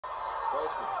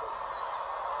Postman.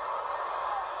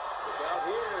 Look out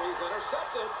here. He's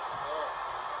intercepted.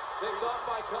 Picked off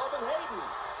by Kelvin Hayden.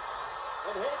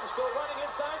 And Hayden still running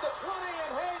inside the 20.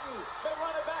 And Hayden may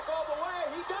run it back all the way.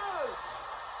 He does.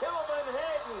 Kelvin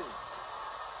Hayden.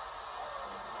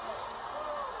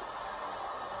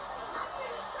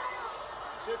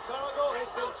 Chicago has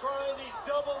been trying these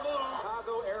double moves.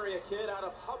 Chicago area kid out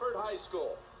of Hubbard High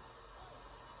School.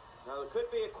 Now there could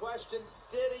be a question,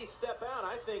 did he step out?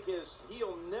 I think his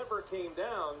heel never came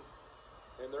down.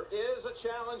 And there is a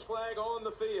challenge flag on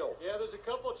the field. Yeah, there's a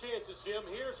couple of chances, Jim.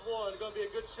 Here's one. Going to be a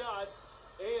good shot.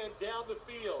 And down the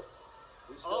field.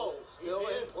 He's still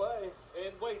in play.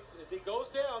 And wait, as he goes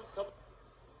down, well,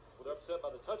 they're upset by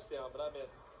the touchdown, but I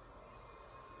meant.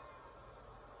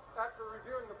 After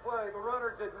reviewing the play, the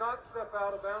runner did not step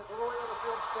out of bounds. The ruling on the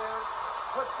field stands.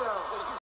 Touchdown.